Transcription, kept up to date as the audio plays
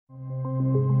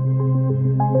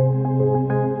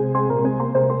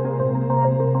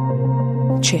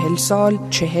40 سال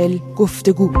 40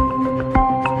 گفتگو.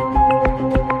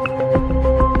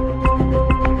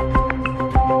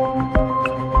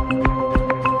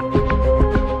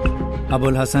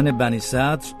 ابوالحسن بنی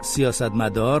صدر،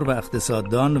 سیاستمدار و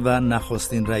اقتصاددان و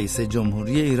نخستین رئیس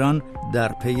جمهوری ایران در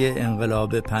پی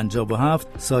انقلاب 57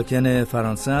 ساکن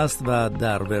فرانسه است و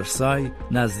در ورسای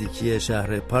نزدیکی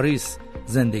شهر پاریس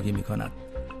زندگی می کند.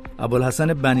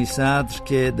 ابوالحسن بنی صدر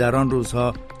که در آن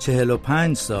روزها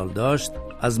 45 سال داشت،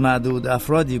 از معدود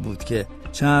افرادی بود که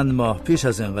چند ماه پیش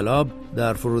از انقلاب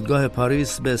در فرودگاه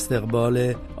پاریس به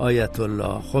استقبال آیت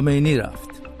الله خمینی رفت.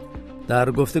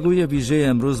 در گفتگوی ویژه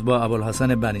امروز با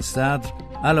ابوالحسن بنی صدر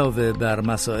علاوه بر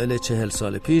مسائل 40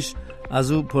 سال پیش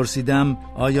از او پرسیدم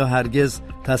آیا هرگز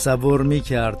تصور می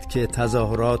کرد که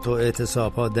تظاهرات و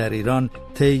اعتصاب‌ها در ایران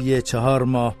طی 4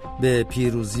 ماه به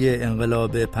پیروزی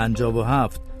انقلاب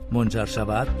 57 منجر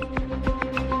شود؟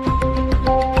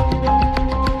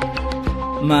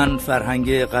 من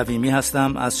فرهنگ قویمی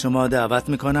هستم، از شما دعوت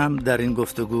می کنم در این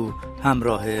گفتگو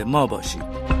همراه ما باشید.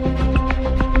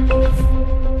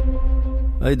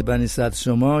 آید بنی صدر،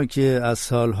 شما که از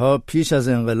سالها پیش از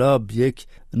انقلاب یک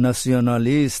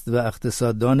ناسیونالیست و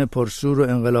اقتصاددان پرشور و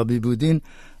انقلابی بودین،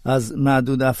 از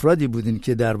معدود افرادی بودین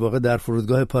که در واقع در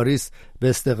فرودگاه پاریس به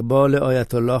استقبال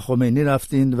آیت الله خمینی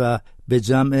رفتین و به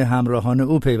جمع همراهان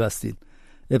او پیوستین.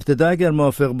 ابتدا اگر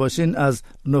موافق باشین از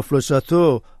نفل و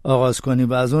شاتو آغاز کنیم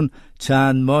و از اون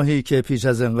چند ماهی که پیش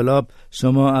از انقلاب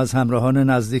شما از همراهان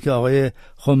نزدیک آقای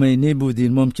خمینی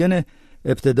بودین. ممکنه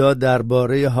ابتدا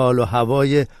درباره حال و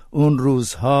هوای اون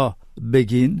روزها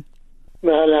بگین؟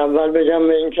 بله، اول بگم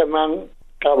به این که من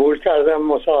قبول کردم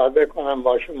مصاحبه کنم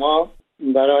با شما،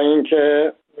 برای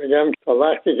اینکه بگم تا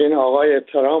وقتی که این آقای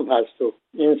ترامپ هست و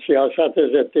این سیاست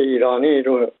ضد ایرانی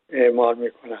رو اعمال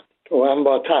میکنن تو هم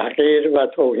با تحقیر و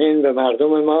توهین به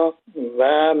مردم ما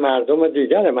و مردم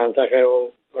دیگر منطقه و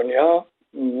دنیا،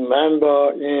 من با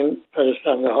این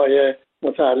فرستنده های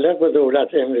متعلق به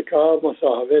دولت امریکا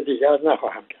مصاحبه دیگر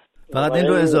نخواهم کرد. فقط این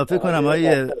رو اضافه کنم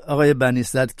آقای بنی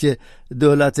صدر که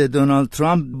دولت دونالد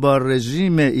ترامپ با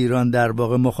رژیم ایران در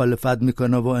واقع مخالفت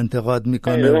میکنه و انتقاد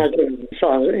میکنه.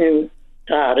 این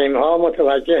تحریم ها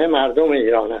متوجه مردم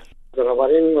ایران است.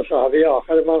 بنابراین مصاحبه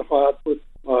آخر من خواهد بود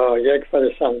با یک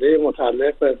فرستنده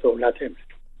متعلق به دولت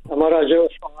امریکا. اما راجع به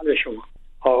سوال شما،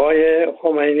 آقای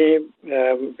خمینی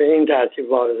به این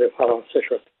ترتیب وارد فرانسه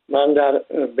شد. من در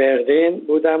برلین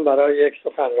بودم برای یک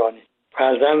سخنرانی.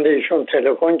 فرزند ایشون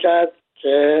تلفن کرد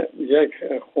که یک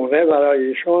خونه برای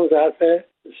ایشون ظرف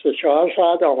 24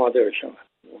 ساعت آماده بشه.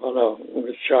 حالا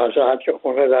 24 ساعت که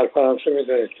خونه در فرانسه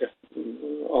میدونید که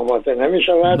آماده نمی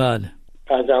شود. بله.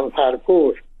 قدم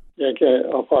پرپور یک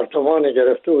آپارتمان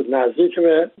گرفته بود نزدیک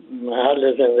به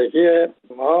محل زندگی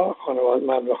ما،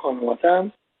 من و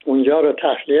خانواده‌ام. اونجا رو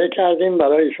تخلیه کردیم،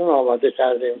 برای ایشون آماده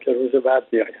کردیم که روز بعد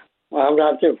بیایم. ما هم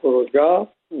رفتیم فرودگاه.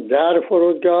 در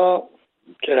فرودگاه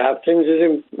که رفتیم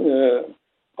دیدیم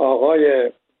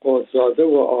آقای قدزاده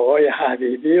و آقای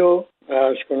حبیبی و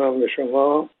عرض کنم به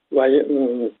شما و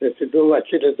 2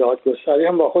 وکیل دادگستری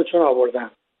هم با خودشون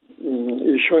آوردن.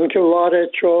 ایشون که وارد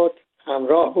شد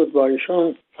همراه بود با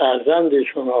ایشون فرزند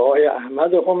ایشون آقای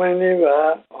احمد خمینی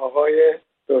و آقای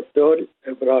دکتر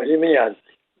ابراهیم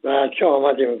یزدی. بعد که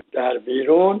آمدیم در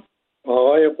بیرون،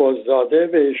 آقای قدزاده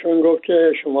به ایشون گفت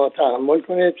که شما تحمل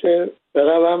کنید که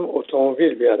بروم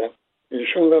اتومبیل بیارم.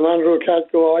 ایشون به من رو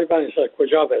کرد که آقای بنی صدر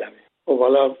کجا برویم؟ خب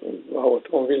حالا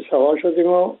اتومبیل سوار شدیم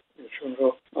و ایشون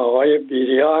رو آقای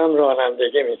بیریا هم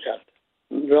رانندگی میکرد.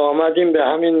 آمدیم به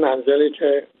همین منزلی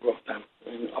که گفتم،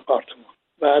 این آپارتمان.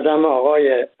 بعدم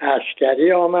آقای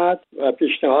عسکری آمد و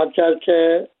پیشنهاد کرد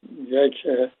که یک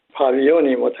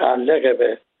پاویونی متعلق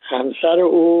به همسر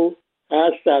او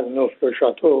هست در نفل و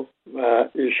شاتو و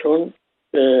ایشون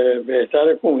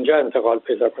بهتره که اونجا انتقال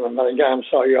پیدا کنم، برای اینکه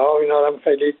همسایه ها و اینا هم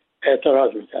خیلی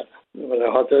اعتراض میکردن و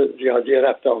لحاظ زیادی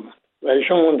رفت آمد و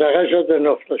ایشون منتقل شد به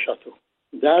نفل و شاتو.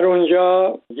 در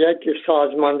اونجا یک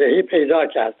سازماندهی پیدا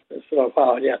کرد به اصطلاح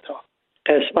فعالیت ها،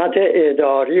 قسمت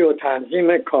اداری و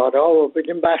تنظیم کارها و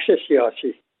بگیم بخش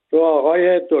سیاسی رو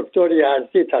آقای دکتر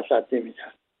یزدی تصدی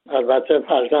میکرد. البته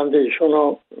فرزند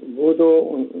ایشون بود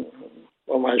و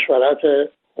با مشورت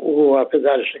او و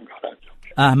پدرش این کار انجام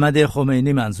شد. احمد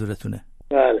خمینی منظورتونه؟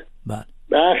 بله. بله.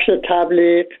 بخش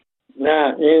تبلیغ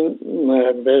نه، این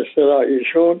به اصطلاح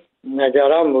ایشون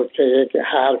نگران بود که یک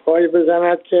حرفایی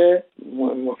بزند که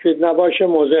مفید نباشه،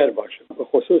 مضر باشه، به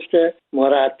خصوص که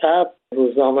مرتب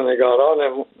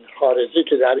روزنامه‌نگاران خارجی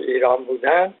که در ایران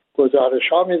بودن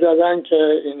گزارش‌ها می‌دادن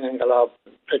که این انقلاب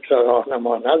فکر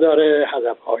راهنما نداره،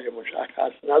 هدف‌های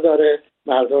مشخص نداره،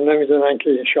 مردم نمی‌دونن که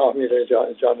این شاه میره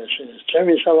جانشینش چه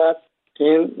می‌شود.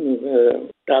 این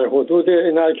در حدود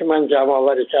اینا که من جمع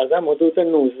آوری کردم حدود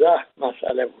 19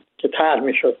 مسئله بود که طرح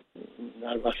میشد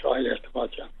در وسایل ارتباط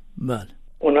جمع. بله.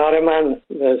 اونا رو من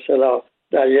به اصطلاح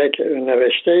در یک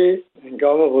نوشته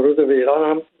هنگام ورود به ایران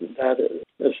هم در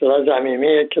به اصطلاح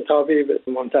ضمیمه کتابی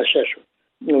منتشر شد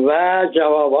و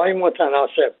جوابهای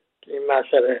متناسب این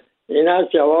مسئله این از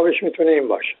جوابش میتونه این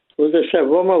باشه. روز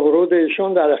سوم ورود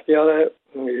ایشون در اختیار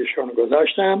ایشون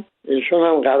گذاشتم. ایشون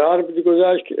هم قرار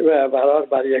گذاشت و قرار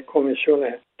برای یک کمیسیون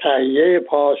تهیه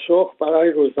پاسخ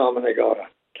برای روزنامه‌نگاران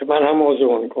که من هم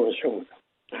موضوع اون کمیسیون بودم.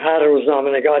 هر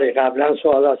روزنامه‌نگاری قبلا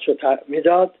سوالاتشو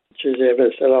میداد، چیزی به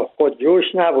اصطلاح خودجوش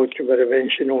نبود که بره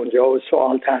بنشینه اونجا و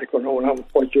سوال طرح کنه اونم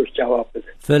خودجوش جواب بده.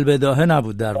 فی‌البداهه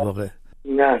نبود در واقع.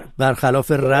 نه،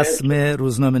 برخلاف رسم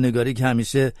روزنامه‌نگاری که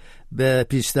همیشه به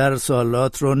پیشتر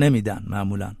سوالات رو نمیدن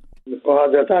معمولا.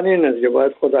 قاعدتا اینه دیگه،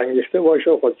 باید خودانگیخته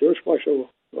باشه و خودجوش باشه و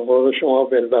قول شما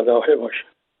فی‌البداهه باشه.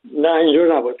 نه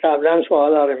اینجور نبود. قبلا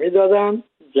سوالا رو میدادن،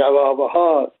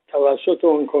 جوابها توسط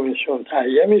اون کمیسیون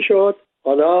تهیه میشد.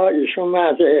 حالا ایشون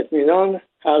محض اطمینان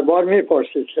هر بار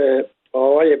میپرسید که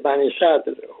آقای بنی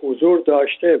صدر حضور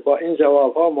داشته با این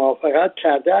جوابها موافقت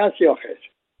کرده است یا خیر.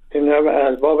 این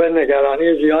از باب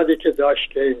نگرانی زیادی که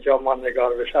داشت که اینجا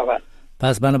ماندگار بشود.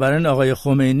 پس بنابراین آقای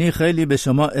خمینی خیلی به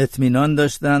شما اطمینان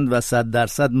داشتند و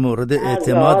 100% مورد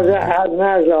اعتماد.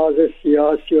 از لحاظ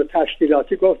سیاسی و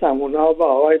تشکیلاتی گفتم اونا با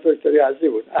آقای دکتر عزیزی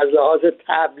بود. از لحاظ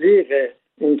تبلیغ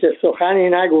اینکه سخنی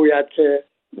نگوید که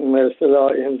مثلا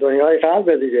این دنیای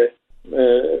غرب دیگه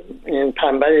این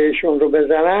پنبه ایشون رو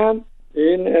بزنم،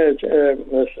 این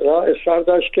مثلا اصرار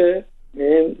داشت که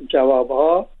این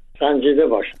جوابها سنجیده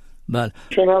باشه. بله.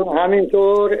 چون هم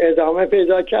همینطور ادامه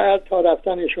پیدا کرد تا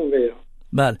رفتن ایشون به ایران.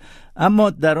 بله. اما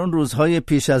در اون روزهای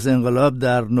پیش از انقلاب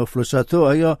در نفل و شاتو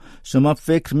آیا شما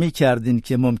فکر می‌کردین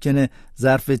که ممکنه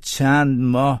ظرف چند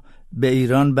ماه به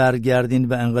ایران برگردین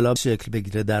و انقلاب شکل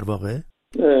بگیره؟ در واقع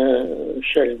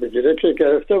شکل بگیره که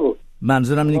گرفته بود.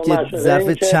 منظورم اینه که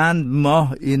ظرف چند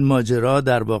ماه این ماجرا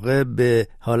در واقع به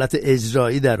حالت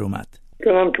اجرایی در اومد.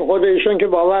 کنم که خود ایشون که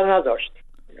باور نداشت،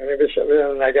 یعنی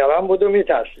به نگران بود و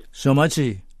میترسید. شما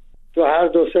چی؟ تو هر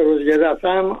 2-3 روز یه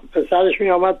دفعه پسرش می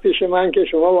آمد پیش من که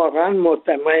شما واقعا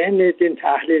مطمئنید این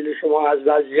تحلیل شما از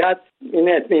وضعیت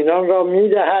این اطمینان را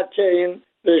میدهد که این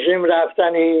رژیم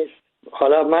رفتنی است.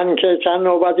 حالا من که چند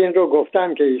نوبت این رو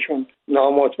گفتم که ایشون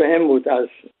نامطمئن بود از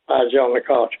فرجام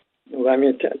کار و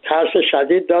ترس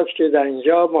شدید داشت که در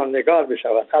اینجا ماندگار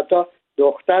بشود. حتی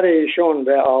دختر ایشون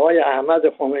به آقای احمد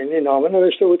خمینی نامه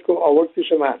نوشته بود که آورد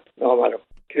پیش من نامه رو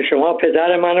که شما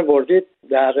پدر منو بردید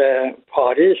در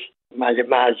پاریس، مگه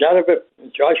مرجع رو به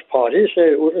جاش پاریس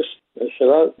او رو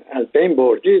مثلا از بین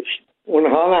بردید.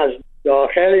 اونها از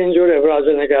داخل اینجور ابراز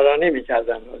نگرانی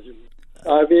میکردن.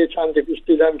 صاحبی چند پیش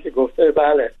دیدم که گفته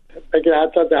بله اگه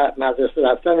حتی در مدرسه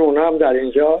رفتن اونا هم در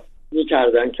اینجا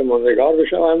میکردن که ماندگار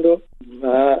بشوند و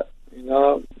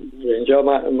اینا اینجا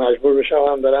مجبور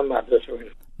بشوند برن مدرسه.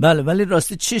 بله، ولی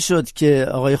راستی چی شد که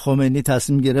آقای خمینی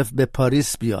تصمیم گرفت به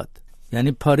پاریس بیاد؟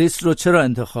 یعنی پاریس رو چرا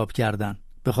انتخاب کردن؟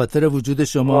 به خاطر وجود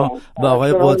شما و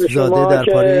آقای قطب‌زاده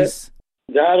در پاریس؟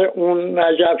 در اون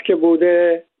نجف که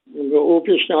بوده به او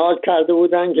پیشنهاد کرده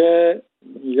بودن که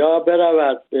یا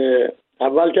برود به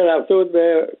اول که رفته بود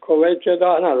به کویت که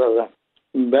راه ندادن،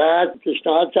 بعد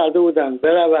پیشنهاد کرده بودن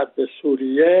برود به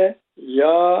سوریه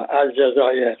یا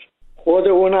الجزایر. خود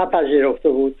او نپذیرفته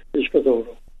بود هیچ کدوم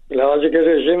رو، لحاظی که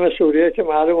رژیم سوریه که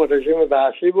معلوم رژیم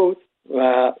بحثی بود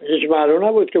و هیچ معلوم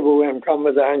نبود که به او امکان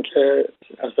بدهن که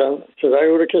اصلا صدای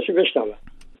او رو کسی بشنوه.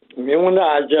 میمونده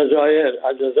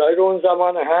الجزایر اون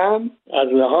زمان هم از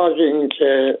لحاظ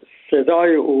اینکه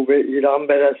صدای او به ایران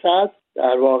برسد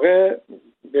در واقع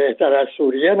بهتر از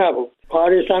سوریه نبود.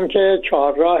 پاریس هم که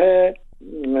چهارراه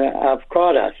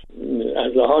افکار است،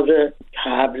 از لحاظ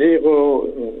تبلیغ و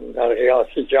در قیاس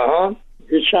جهان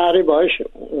هیچ شهری باش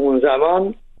اون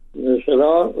زمان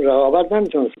مثلا رقابت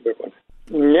نمیتونست بکنه.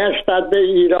 نسبت به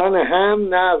ایران هم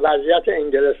نه وضعیت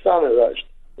انگلستان داشت،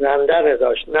 لندن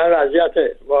داشت، نه وضعیت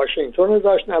واشنگتن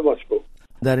داشت، نه مسکو.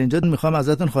 در اینجا میخوام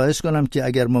ازتون خواهش کنم که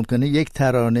اگر ممکنه یک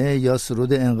ترانه یا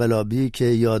سرود انقلابی که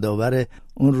یادآور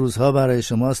اون روزها برای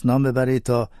شماست نام ببرید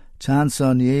تا چند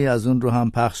ثانیه از اون رو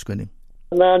هم پخش کنیم.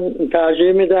 من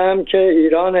ترجیح میدم که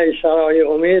ایران ای سرای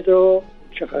امید رو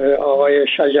آقای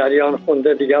شجریان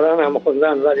خونده، دیگران هم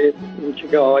خوندن ولی این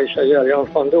که آقای شجریان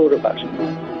خونده او رو پخش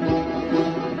کنم.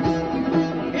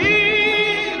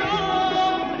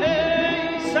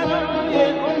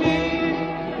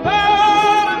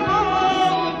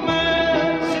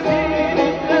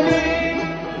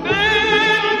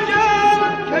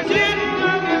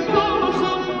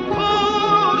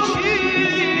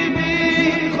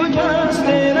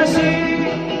 رسی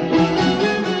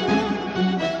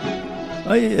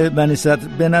آقای بنی صدر،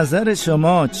 به نظر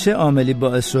شما چه عاملی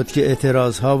باعث شد که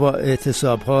اعتراضها و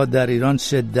اعتصابها در ایران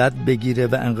شدت بگیره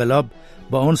و انقلاب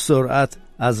با اون سرعت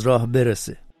از راه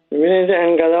برسه؟ ببینید،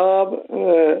 انقلاب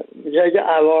یک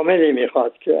عواملی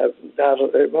میخواد که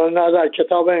در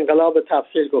کتاب انقلاب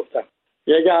تفصیل گفتم.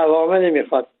 یک عواملی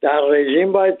میخواد در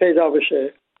رژیم باید پیدا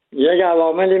بشه، یک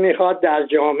عواملی میخواد در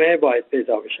جامعه باید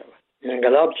پیدا بشه.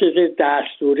 انقلاب چیزی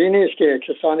دستوری نیست که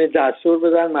کسانی دستور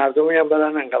بدن مردمی هم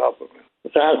بدن انقلاب بکنن.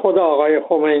 مثلا خود آقای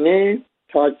خمینی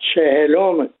تا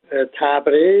 40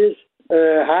 تبریز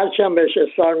هرچی هم بهش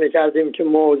اصرار میکردیم که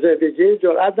موضع بگیر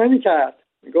جرئت نمیکرد،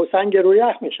 میگفت سنگ روی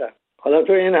یخ میشه. حالا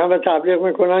تو این همه تبلیغ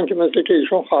میکنن که مثل که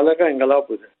ایشون خالق انقلاب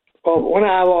بوده. خب اون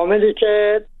عواملی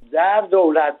که در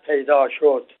دولت پیدا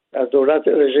شد، در دولت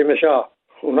رژیم شاه،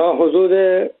 اونا حدود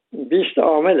 20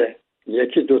 عامله،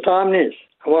 یکی دوتا هم نیست.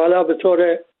 اما حالا به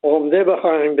طور عمده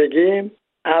بخوایم بگیم،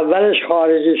 اولش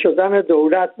خارجی شدن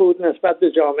دولت بود نسبت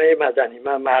به جامعه مدنی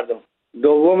مردم.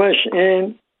 دومش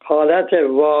این حالت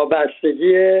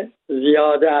وابستگی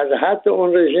زیاده از حد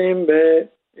اون رژیم به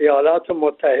ایالات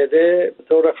متحده به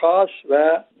طور خاص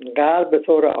و غرب به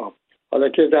طور عام. حالا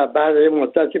که در بعد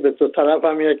مدتی به دو طرف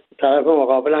هم یک طرف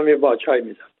مقابل هم یه باچای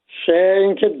میدن. 3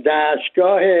 اینکه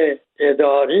دستگاه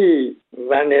اداری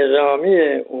و نظامی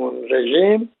اون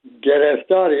رژیم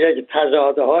گرفتار یک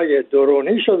تضادهای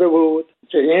درونی شده بود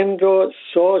که این رو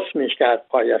سوس میشکرد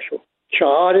پایشو.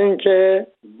 4 اینکه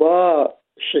با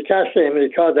شکست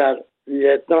امریکا در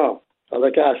ویتنام، حالا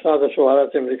که اسناد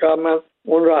سفارت امریکا، من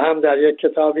اون را هم در یک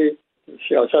کتابی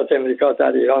سیاست امریکا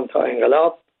در ایران تا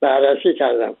انقلاب بررسی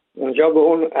کردم. اونجا به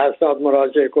اون اسناد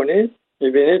مراجعه کنید،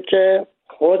 میبینید که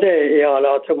خود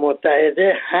ایالات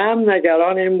متحده هم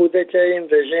نگران این بوده که این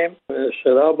رژیم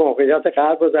اصطلاح موقعیت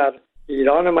غرب رو در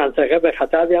ایران منطقه به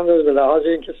خطر بیاندازه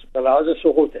به لحاظ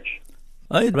سقوطش.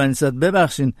 آقای بنی صدر،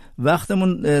 ببخشین وقتمون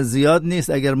زیاد نیست،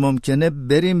 اگر ممکنه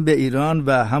بریم به ایران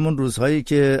و همون روزهایی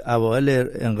که اوایل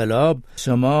انقلاب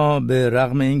شما به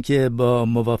رغم اینکه با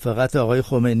موافقت آقای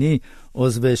خمینی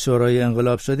عضو شورای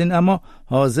انقلاب شدین، اما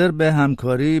حاضر به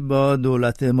همکاری با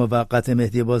دولت موقت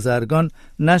مهدی بازرگان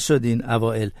نشدین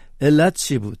اوایل. علت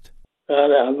چی بود؟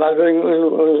 بله، اول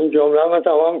این جمله رو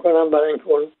تمام کنم برای اینکه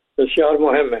اون بسیار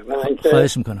مهمه.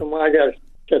 خواهش میکنم. شما اگر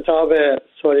کتاب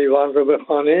سلیمان رو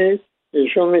بخوانید،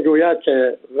 ایشون میگوید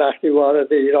که وقتی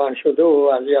وارد ایران شده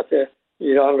و وضعیت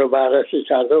ایران رو بررسی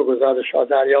کرده و گزارش‌ها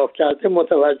دریافت کرده،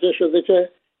 متوجه شده که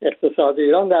اقتصاد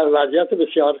ایران در وضعیت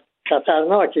بسیار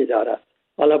خطرناکی دارد.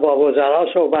 حالا با وزرا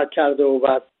صحبت کرده و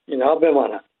بعد اینها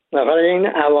بماند. مثلا این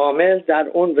عوامل در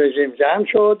اون رژیم جمع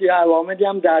شد، یا عواملی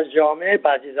هم در جامعه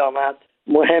پدید آمد.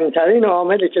 مهمترین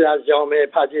عاملی که در جامعه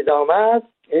پدید آمد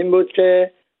این بود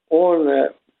که اون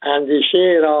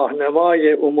اندیشه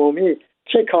راهنمای عمومی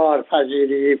چه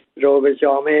کارپذیری رو به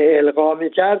جامعه القا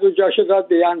می‌کرد و جاش داد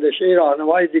به اندیشه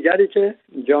راهنمای دیگری که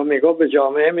میگفت به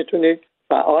جامعه میتونی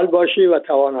فعال باشی و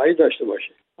توانایی داشته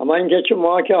باشی. اما اینکه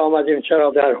ما که آمدیم چرا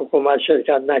در حکومت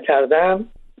شرکت نکردم،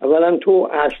 اولا تو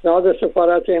اسناد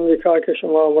سفارت امریکا که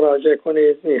شما مراجعه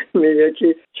کنید میگه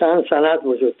که چند سند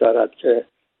وجود دارد که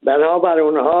بنابر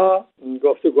اونها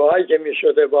گفتگوهایی که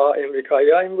میشده با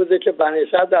امریکایی‌ها این بوده که بنی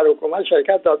صدر در حکومت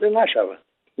شرکت داده نشود.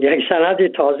 یک سندی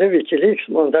تازه ویکیلیکس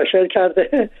منتشر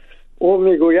کرده، او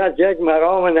میگوید یک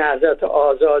مقام نهضت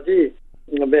آزادی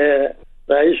به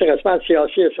رئیس قسمت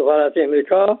سیاسی سفارت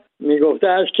امریکا میگفته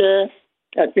است که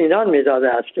اطمینان میداده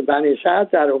است که بنی صدر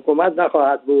در حکومت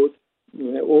نخواهد بود،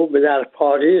 او در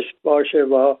پاریس باشه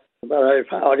و برای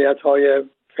فعالیت‌های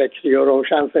فکری و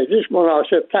روشن فکریش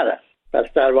مناسب تر است. پس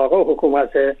در واقع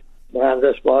حکومت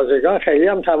مهندس بازرگان خیلی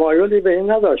هم تمایلی به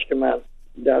این نداشت که من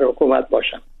در حکومت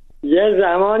باشم. یه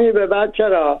زمانی به بعد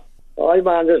چرا آقای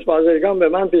مهندس بازرگان به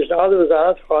من پیشنهاد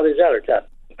وزارت خارجه رو کرد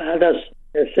بعد از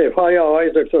استعفای آقای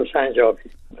دکتر سنجابی.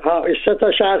 3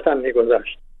 تا شرط هم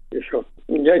میگذاشت ایشون.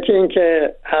 یکی این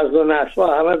که حظ و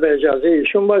نصب‌ها همه به اجازه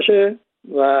ایشون باشه،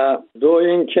 و 2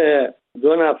 این که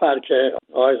 2 نفر که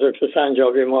آقای دکتر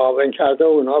سنجابی معاون کرده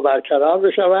اونها برقرار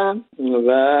بشون،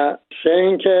 و 3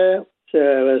 این که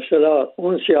به اصطلاح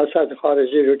اون سیاست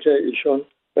خارجی رو که ایشون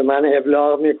به من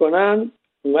ابلاغ میکنن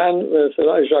من به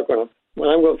اصطلاح اجرا کنم.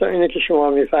 منم گفتم اینه که شما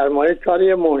میفرمایید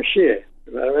کاری منشیه،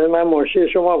 برای من منشی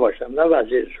شما باشم نه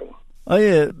وزیر شما.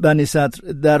 آیه بنی صدر،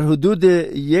 در حدود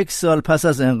 1 سال پس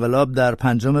از انقلاب در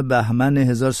 5 بهمن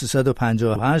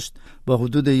 1358 با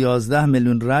حدود 11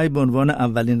 میلیون رای به عنوان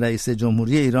اولین رئیس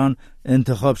جمهوری ایران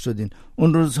انتخاب شدین.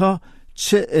 اون روزها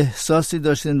چه احساسی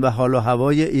داشتین و حال و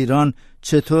هوای ایران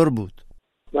چطور بود؟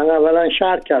 من اولا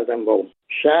شرط کردم با اون.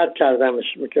 شرط کردمش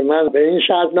که من به این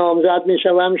شرط نامزد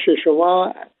میشم که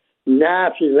شما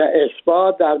نفی و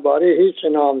اثبات درباره هیچ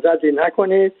نامزدی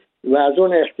نکنید و از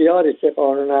اون اختیاری که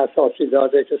قانون اساسی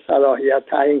داده که صلاحیت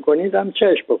تعیین کنید هم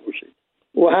چشم بپوشید.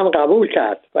 او هم قبول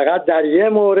کرد، فقط در یه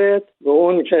مورد به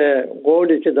اون که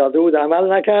قولی که داده بود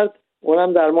عمل نکرد.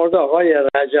 اونم در مورد آقای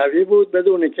رجوی بود.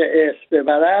 بدون که اسم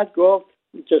ببرد گفت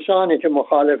کسانی که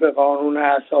مخالف قانون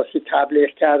اساسی تبلیغ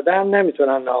کردن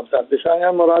نمیتونن نامزد بشن.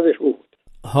 مرادش او بود.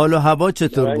 حال و هوا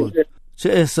چطور بود؟ چه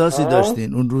احساسی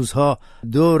داشتین اون روزها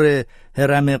دور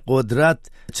هرم قدرت؟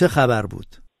 چه خبر بود؟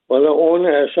 والا اون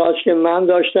احساس که من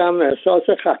داشتم احساس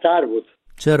خطر بود.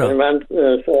 چرا؟ من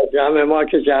جمع ما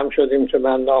که جمع شدیم که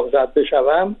من نامزد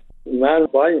بشوم، من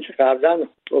با اینکه قبلا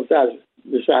گفت از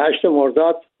 28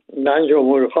 مرداد من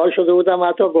جمهوری خواه شده بودم،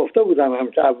 حتی گفته بودم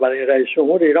هم که اولین رئیس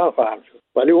جمهور ایران خواهم شد،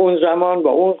 ولی اون زمان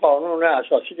با اون قانون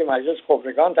اساسی که مجلس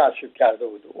خبرگان تصویب کرده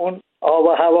بود، اون آب و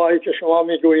هوایی که شما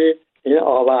میگویید، این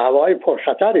آب و هوای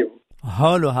پرخطری بود.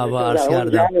 حال و هوا عرض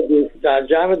کردم. در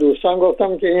جمع دوستان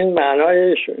گفتم که این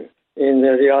معنای این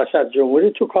ریاست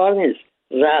جمهوری تو کار نیست،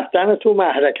 رفتن تو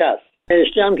محرکه است.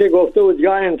 اشتی هم که گفته بود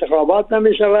یا انتخابات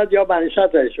نمیشود یا بنیست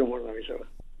رئیس جمهور نمیشود،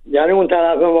 یعنی اون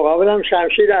طرف مقابل هم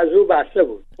شمشیر از رو بسته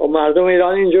بود و مردم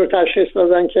ایران اینجور تشخیص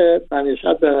دادن که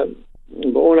بنیست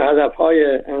به اون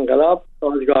هدفهای انقلاب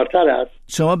سازگارتر است.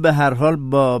 شما به هر حال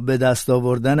با به دست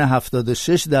آوردن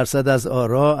 76% از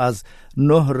آرا از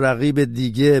 9 رقیب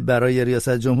دیگه برای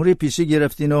ریاست جمهوری پیشی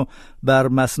گرفتین و بر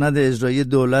مسند اجرایی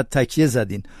دولت تکیه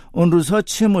زدین. اون روزها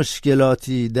چه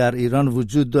مشکلاتی در ایران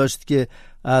وجود داشت که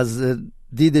از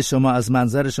دید شما، از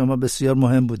منظر شما بسیار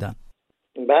مهم بودن؟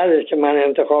 بعد که من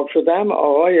انتخاب شدم،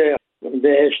 آقای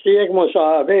بهشتی یک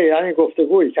مصاحبه یعنی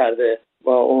گفتگویی کرده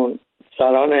با اون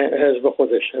سران حزب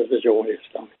خودش، حزب جمهوری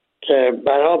اسلامی، که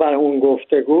بنابر اون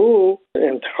گفتگو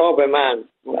انتخاب من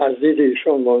از دید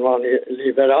ایشون به عنوان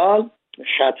لیبرال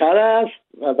خطر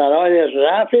است و برای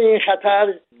رفع این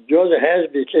خطر جز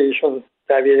حزبی که ایشون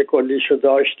دبیر کلیشو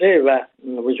داشته و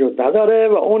وجود نداره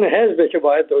و اون حزبی که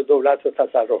باید دولت رو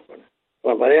تصرف کنه.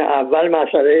 و برای اول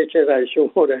مسئله‌ای که رئیس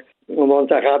جمهور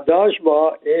منتخب داشت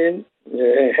با این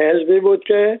حزبی بود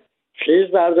که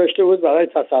خیز برداشته بود برای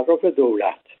تصرف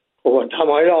دولت. خب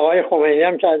تمایل آقای خمینی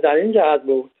هم که در این جهت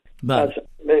بود.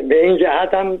 به این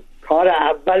جهت هم کار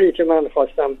اولی که من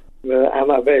خواستم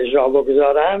به اجرا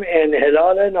بگذارم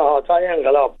انحلال نهادهای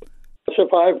انقلاب بود.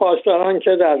 سپاه پاسداران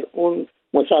که در اون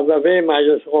مصوبه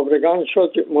مجلس خبرگان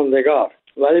شد موندگار،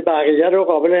 ولی بقیه رو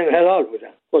قابل انحلال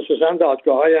بودن، خصوصا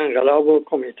دادگاه‌های انقلاب و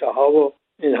کمیته ها و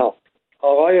اینها.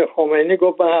 آقای خمینی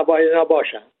گفت من باید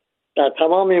نباشن. در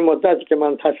تمام این مدتی که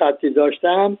من تصدی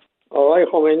داشتم، آقای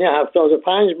خمینی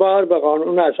 75 بار به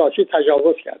قانون اساسی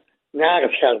تجاوز کرد،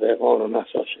 نقض کرده قانون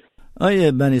اساسی.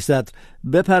 آیه بنی صدر،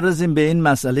 بپردازیم به این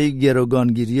مسئله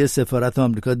گروگانگیری سفارت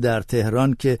آمریکا در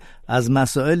تهران که از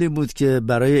مسائلی بود که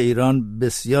برای ایران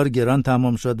بسیار گران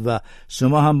تمام شد و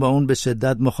شما هم با اون به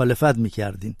شدت مخالفت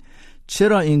می‌کردین.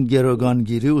 چرا این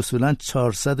گروگانگیری اصولاً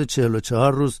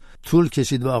 444 روز طول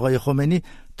کشید و آقای خمینی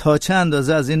تا چه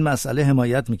اندازه از این مسئله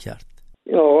حمایت می‌کرد؟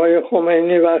 آقای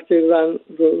خمینی وقتی من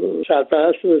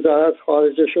سرپرست وزارت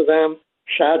خارجه شدم،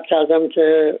 شرط کردم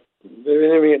که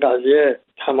ببینیم این قضیه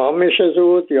تمام میشه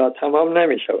زود یا تمام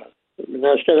نمیشه.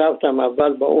 نشد که رفتم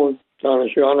اول با اون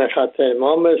دانشجویان خط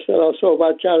امام به اصطلاح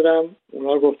صحبت کردم.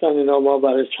 اونا گفتن اینا ما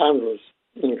برای چند روز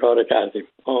این کار کردیم.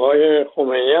 آقای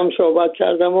خمینی هم صحبت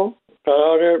کردم و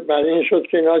قرار بر این شد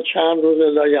که اینا چند روز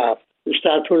الا یه هفته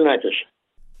بیشتر طول نکشه.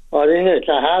 حالا اینه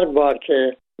که هر بار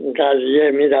که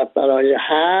قضیه میرفت برای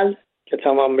حل که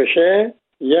تمام بشه،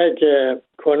 یک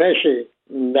کنشی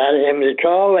در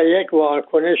امریکا و یک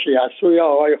واکنشی از سوی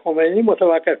آقای خمینی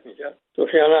متوقف میکرد. تو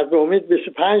خیانت به امید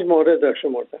 25 مورد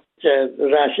شمردم که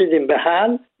رسیدیم به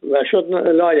حل و شد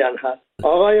لاینحل.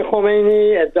 آقای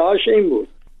خمینی ادعاش این بود،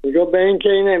 میگه به این که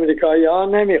این امریکایی‌ها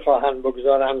نمیخواهند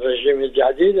بگذارن رژیم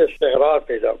جدید استقرار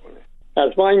پیدا کنه،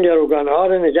 از ما این گروگان‌ها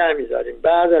رو نگه می‌داریم.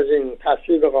 بعد از این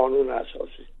تصویب قانون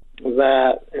اساسی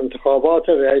و انتخابات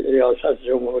ریاست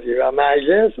جمهوری و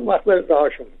مجلس وقت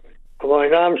رهاشون می‌کنیم. اما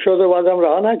اینا هم شد و بازم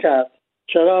رها نکرد.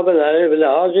 چرا؟ به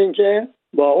لحاظ این که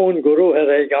با اون گروه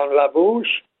ریگان و بوش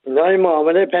اینا این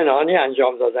معامله پنهانی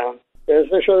انجام دادن.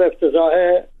 اسمش شد افتضاح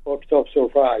اکتبر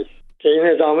سورپرایز که این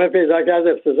ادامه پیدا کرد.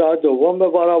 افتضاح دوم به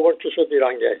بار آورد که شد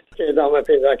ایران گیت که ادامه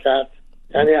پیدا کرد.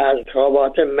 یعنی از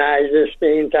انتخابات مجلس به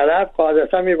این طرف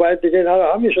قاعدتا میباید دیگه اینا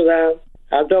رها میشدن.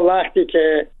 حتی وقتی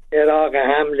که عراق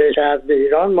حمله کرد به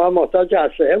ایران ما محتاج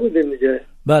اسلحه بودیم دیگه.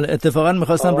 بله، اتفاقا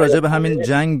میخواستم راجع به همین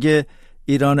جنگ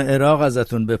ایران و عراق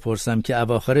ازتون بپرسم که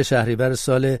اواخر شهریور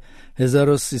سال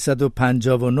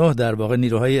 1359 در واقع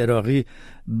نیروهای عراقی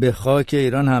به خاک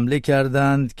ایران حمله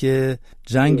کردند که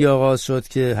جنگی آغاز شد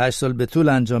که 8 سال به طول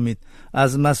انجامید.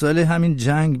 از مسائل همین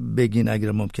جنگ بگین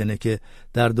اگر ممکنه که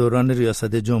در دوران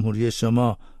ریاست جمهوری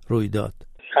شما رویداد؟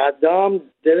 صدام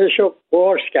دلشو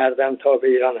قرص کردن تا به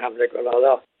ایران حمله کنه.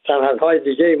 حالا سندهای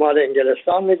دیگه مال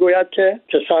انگلستان میگوید که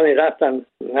کسانی رفتن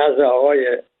نزد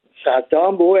آقای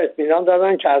صدام به او اطمینان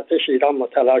دادن که ارتش ایران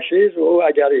متلاشی است و او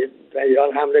اگر به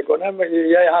ایران حمله کنه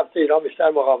یه هفته ایران بیشتر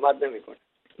مقاومت نمیکنه.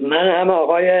 من هم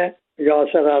آقای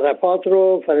یاسر عرفات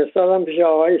رو فرستادم پیش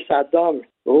آقای صدام.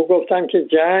 به او گفتم که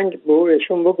جنگ، به او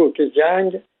ایشون بگو که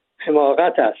جنگ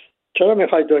حماقت است. چرا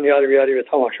میخوای دنیا رو بیاری به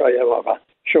تماشای حماقت؟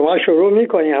 شما شروع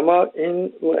میکنی اما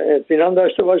این اطمینان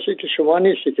داشته باشی که شما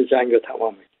نیستی که جنگ رو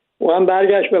تمام میکنی. او هم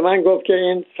برگشت به من گفت که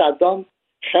این صدام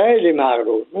خیلی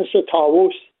مغرور مثل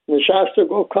طاووس نشست و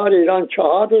گفت کار ایران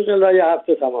 4 روز الا یه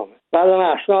هفته تمامه. بعدم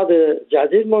اسناد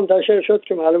جدید منتشر شد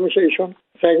که معلوم میشه ایشون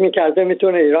فکر میکرده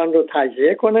میتونه ایران رو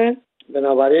تجزیه کنه،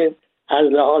 بنابراین از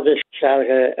لحاظ شرق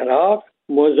عراق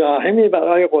مزاحمی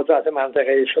برای قدرت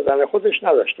منطقه‌ای شدن خودش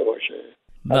نداشته باشه.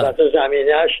 البته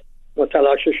زمینه‌اش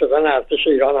متلاشی شدن ارتش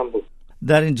ایران هم بود.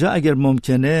 در اینجا اگر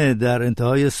ممکنه در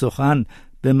انتهای سخن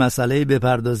به مسئله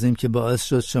بپردازیم که باعث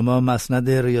شد شما مسند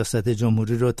ریاست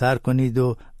جمهوری رو ترک کنید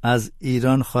و از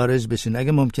ایران خارج بشین.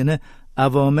 اگه ممکنه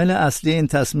عوامل اصلی این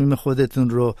تصمیم خودتون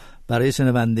رو برای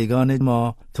شنوندگان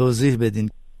ما توضیح بدین.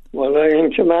 والا این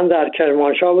که من در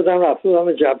کرمانشاه بودم، رفته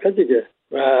بودم جبهه دیگه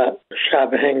و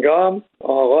شب هنگام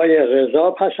آقای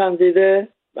رضا پسندیده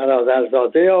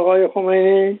برادرزاده آقای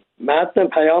خمینی متن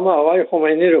پیام آقای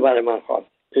خمینی رو برای من خواند.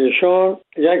 ایشون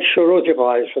یک شروطی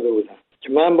قائل شده بودن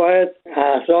که من باید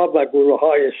احزاب و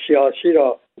گروه‌های سیاسی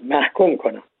را محکوم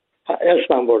کنم.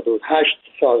 اسمم برده بود، 8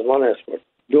 سازمان اسم برد.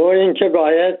 2 اینکه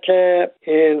باید که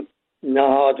این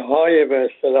نهادهای به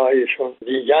اصطلاحشون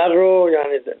دیگر رو،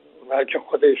 یعنی که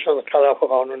خودشون خلاف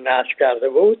قانون نصب کرده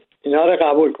بود، اینا رو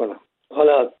قبول کنم.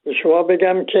 حالا به شما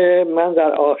بگم که من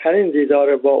در آخرین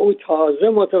دیدار با او تازه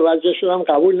متوجه شدم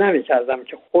قبول نمی کردم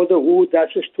که خود او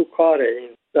دستش تو کار این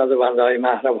داده‌بندهای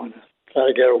محرمانه است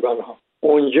سر گروگان‌ها.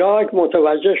 اونجا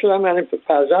متوجه شدم یعنی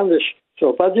فرزندش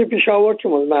صحبتی پیش آورد که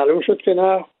معلوم شد که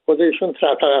نه، خودشون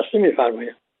سرپرستی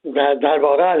می‌فرمایند. در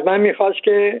واقع از من می‌خواست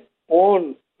که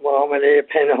اون معامله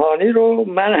پنهانی رو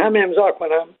من هم امضا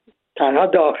کنم. تنها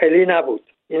داخلی نبود،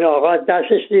 این آقا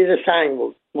دستش زیر سنگ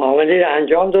بود، معامله رو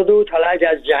انجام داده بود. حالا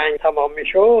اگر جنگ تمام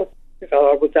میشد،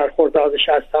 قرار بود در خرداد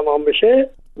 60 تمام بشه،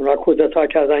 اونا کودتا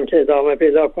کردن که ادامه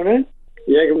پیدا کنه،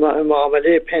 یک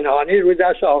معامله پنهانی روی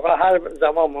دست آقا هر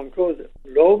زمان ممکن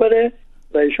لو بره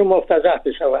و ایشون مفتضح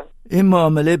بشون. این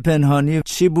معامله پنهانی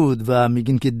چی بود و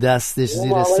میگین که دستش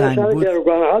زیر سنگ بود؟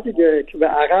 گروگان‌ها دیگه که به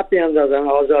عقب بیاندازن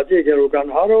آزادی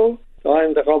گروگان‌ها رو تا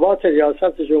انتخابات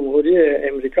ریاست جمهوری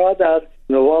امریکا در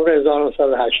نوامبر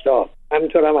 1980.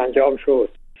 همینطور هم انجام شد.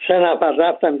 3 نفر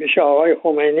رفتن پیش آقای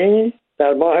خمینی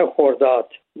در ماه خرداد،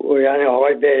 یعنی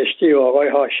آقای بهشتی و آقای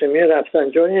هاشمی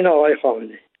رفتن جای این آقای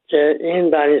خامنه‌ای که این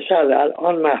بنی صدر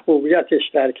الان محبوبیتش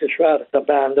در کشور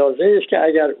به اندازه است که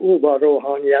اگر او با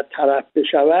روحانیت طرف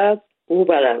بشود او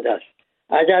برنده است.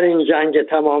 اگر این جنگ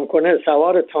تمام کنه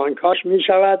سوار تانکاش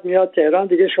میشود میاد تهران،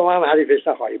 دیگه شما هم حریفش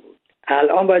نخواهی بود.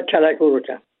 الان باید کلک رو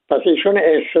کن. پس ایشون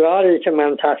اصراری که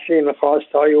من تسلیم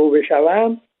خواستهای او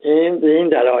بشوم این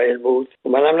دلایل بود.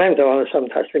 منم نمیتوانستم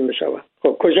تسلیم بشوم.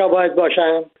 خب کجا باید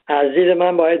باشم؟ از دید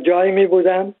من باید جایی می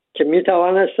بودم که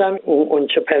میتوانستم اون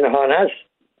چه پنهان است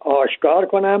آشکار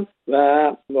کنم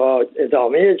و با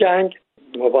ادامه جنگ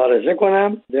مبارزه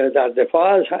کنم، در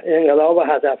دفاع از انقلاب و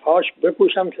هدفهاش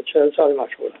بکوشم که 40 سال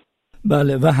مشغولم.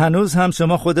 بله، و هنوز هم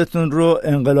شما خودتون رو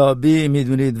انقلابی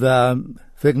میدونید و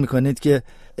فکر میکنید که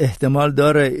احتمال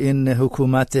داره این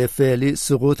حکومت فعلی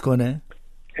سقوط کنه؟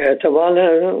 احتمال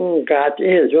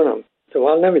قطعی جونم،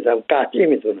 احتمال نمیدم، قطعی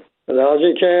میدونم.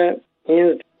 لازم که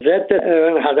این ضد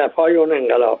هدفهای اون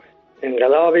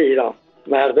انقلاب ایران،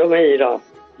 مردم ایران،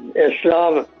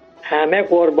 اسلام، همه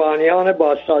قربانیان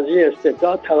بازسازی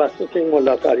استبداد توسط این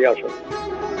ملاتاریا شد.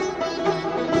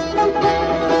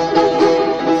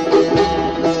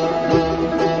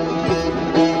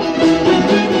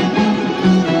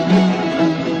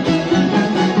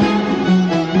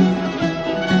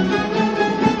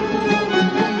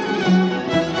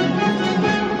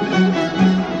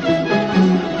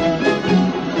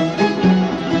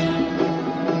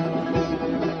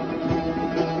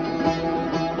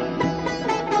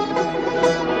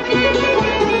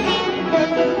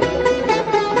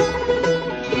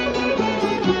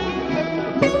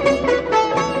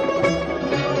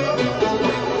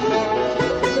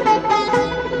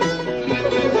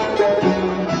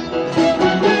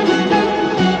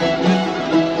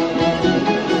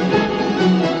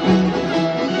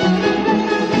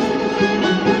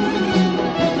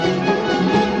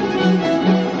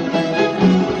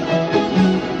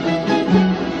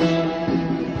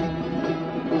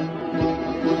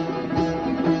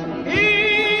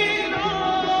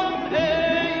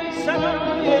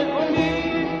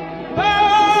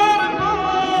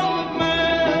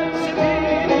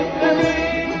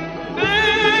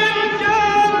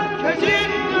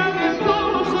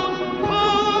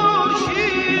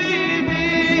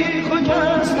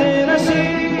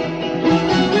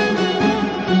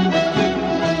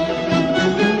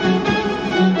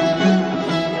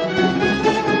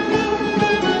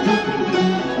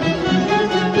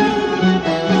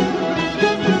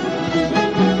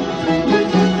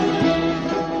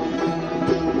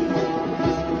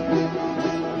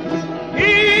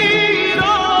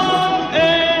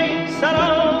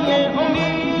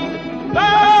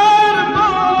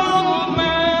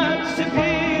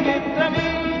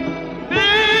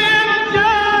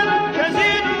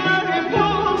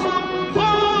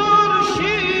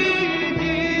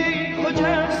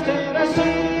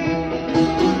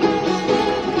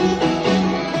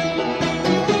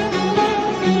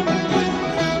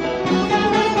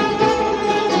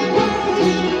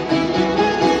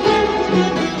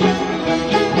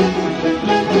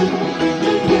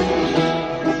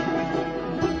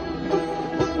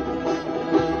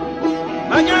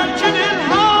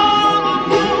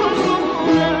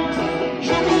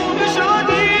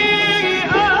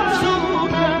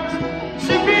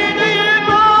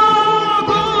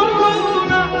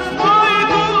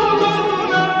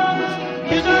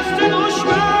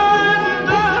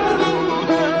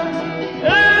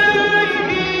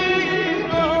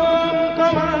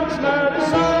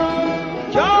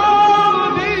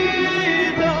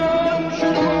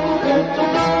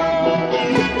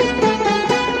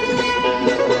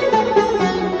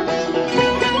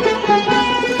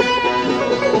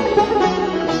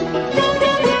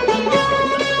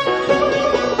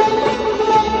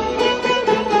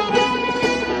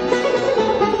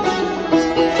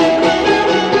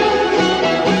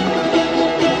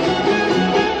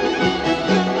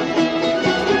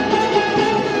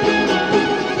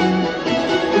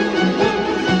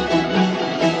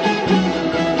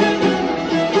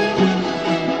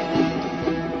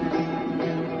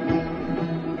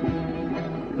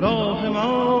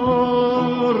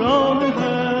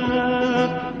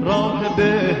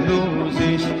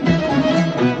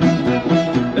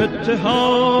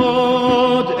 ها